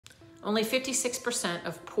Only 56%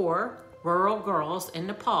 of poor, rural girls in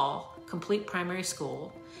Nepal complete primary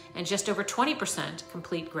school, and just over 20%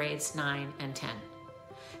 complete grades 9 and 10.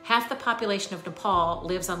 Half the population of Nepal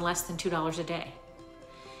lives on less than $2 a day.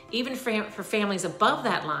 Even for families above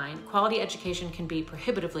that line, quality education can be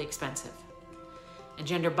prohibitively expensive. And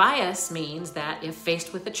gender bias means that if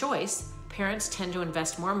faced with a choice, parents tend to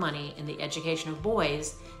invest more money in the education of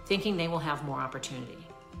boys, thinking they will have more opportunity.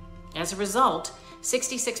 As a result,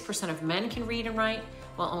 66% of men can read and write,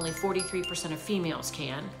 while only 43% of females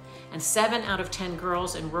can, and 7 out of 10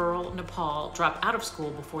 girls in rural Nepal drop out of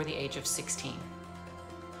school before the age of 16.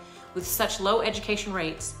 With such low education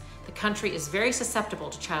rates, the country is very susceptible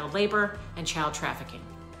to child labor and child trafficking.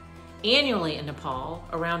 Annually in Nepal,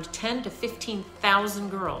 around 10 to 15,000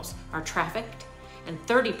 girls are trafficked and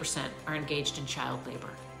 30% are engaged in child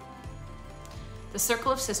labor. The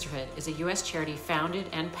Circle of Sisterhood is a U.S. charity founded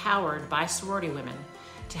and powered by sorority women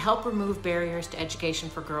to help remove barriers to education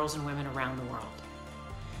for girls and women around the world.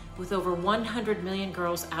 With over 100 million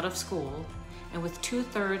girls out of school, and with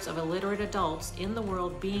 2/3 of illiterate adults in the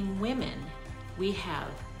world being women, we have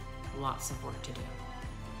lots of work to do.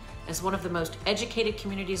 As one of the most educated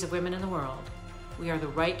communities of women in the world, we are the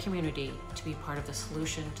right community to be part of the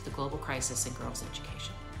solution to the global crisis in girls'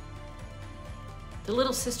 education. The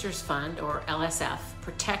Little Sisters Fund, or LSF,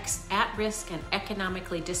 protects at-risk and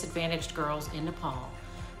economically disadvantaged girls in Nepal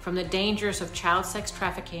from the dangers of child sex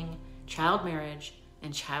trafficking, child marriage,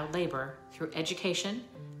 and child labor through education,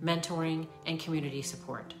 mentoring, and community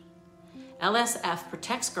support. LSF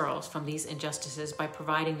protects girls from these injustices by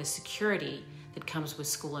providing the security that comes with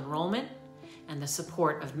school enrollment and the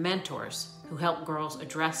support of mentors who help girls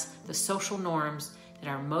address the social norms that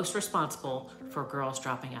are most responsible for girls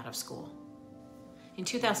dropping out of school. In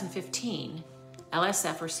 2015,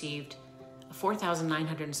 LSF received a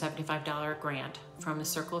 $4,975 grant from the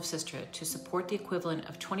Circle of Sisterhood to support the equivalent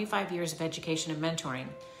of 25 years of education and mentoring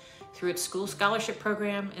through its school scholarship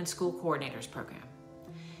program and school coordinators program.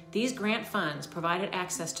 These grant funds provided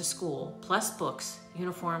access to school, plus books,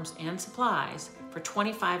 uniforms, and supplies for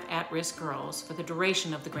 25 at-risk girls for the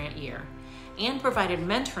duration of the grant year, and provided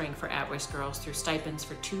mentoring for at-risk girls through stipends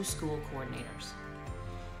for 2 school coordinators.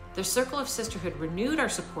 The Circle of Sisterhood renewed our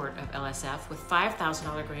support of LSF with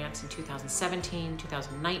 $5,000 grants in 2017,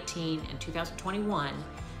 2019, and 2021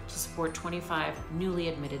 to support 25 newly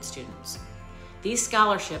admitted students. These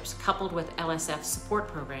scholarships, coupled with LSF support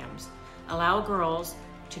programs, allow girls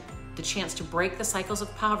the chance to break the cycles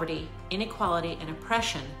of poverty, inequality, and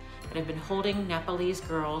oppression that have been holding Nepalese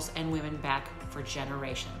girls and women back for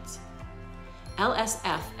generations.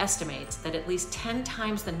 LSF estimates that at least 10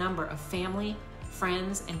 times the number of family,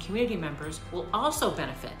 friends, and community members will also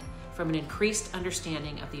benefit from an increased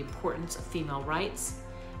understanding of the importance of female rights,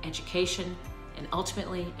 education, and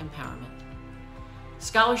ultimately empowerment.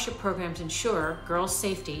 Scholarship programs ensure girls'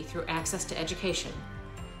 safety through access to education,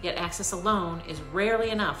 yet access alone is rarely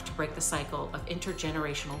enough to break the cycle of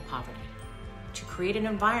intergenerational poverty. To create an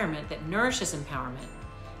environment that nourishes empowerment,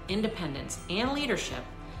 independence, and leadership,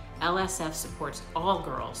 LSF supports all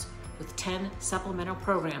girls with 10 supplemental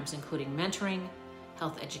programs including mentoring,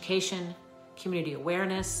 health education, community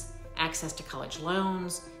awareness, access to college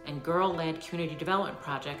loans, and girl-led community development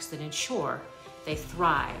projects that ensure they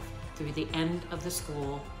thrive through the end of the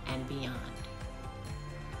school and beyond.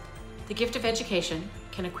 The gift of education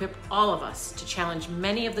can equip all of us to challenge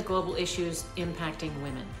many of the global issues impacting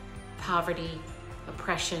women: poverty,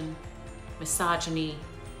 oppression, misogyny,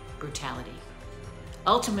 brutality.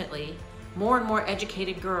 Ultimately, more and more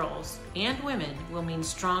educated girls and women will mean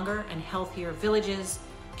stronger and healthier villages,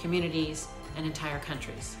 communities, and entire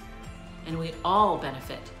countries. And we all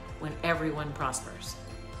benefit when everyone prospers.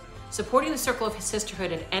 Supporting the Circle of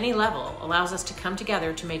Sisterhood at any level allows us to come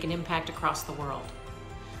together to make an impact across the world.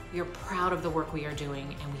 We are proud of the work we are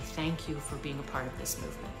doing, and we thank you for being a part of this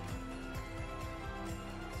movement.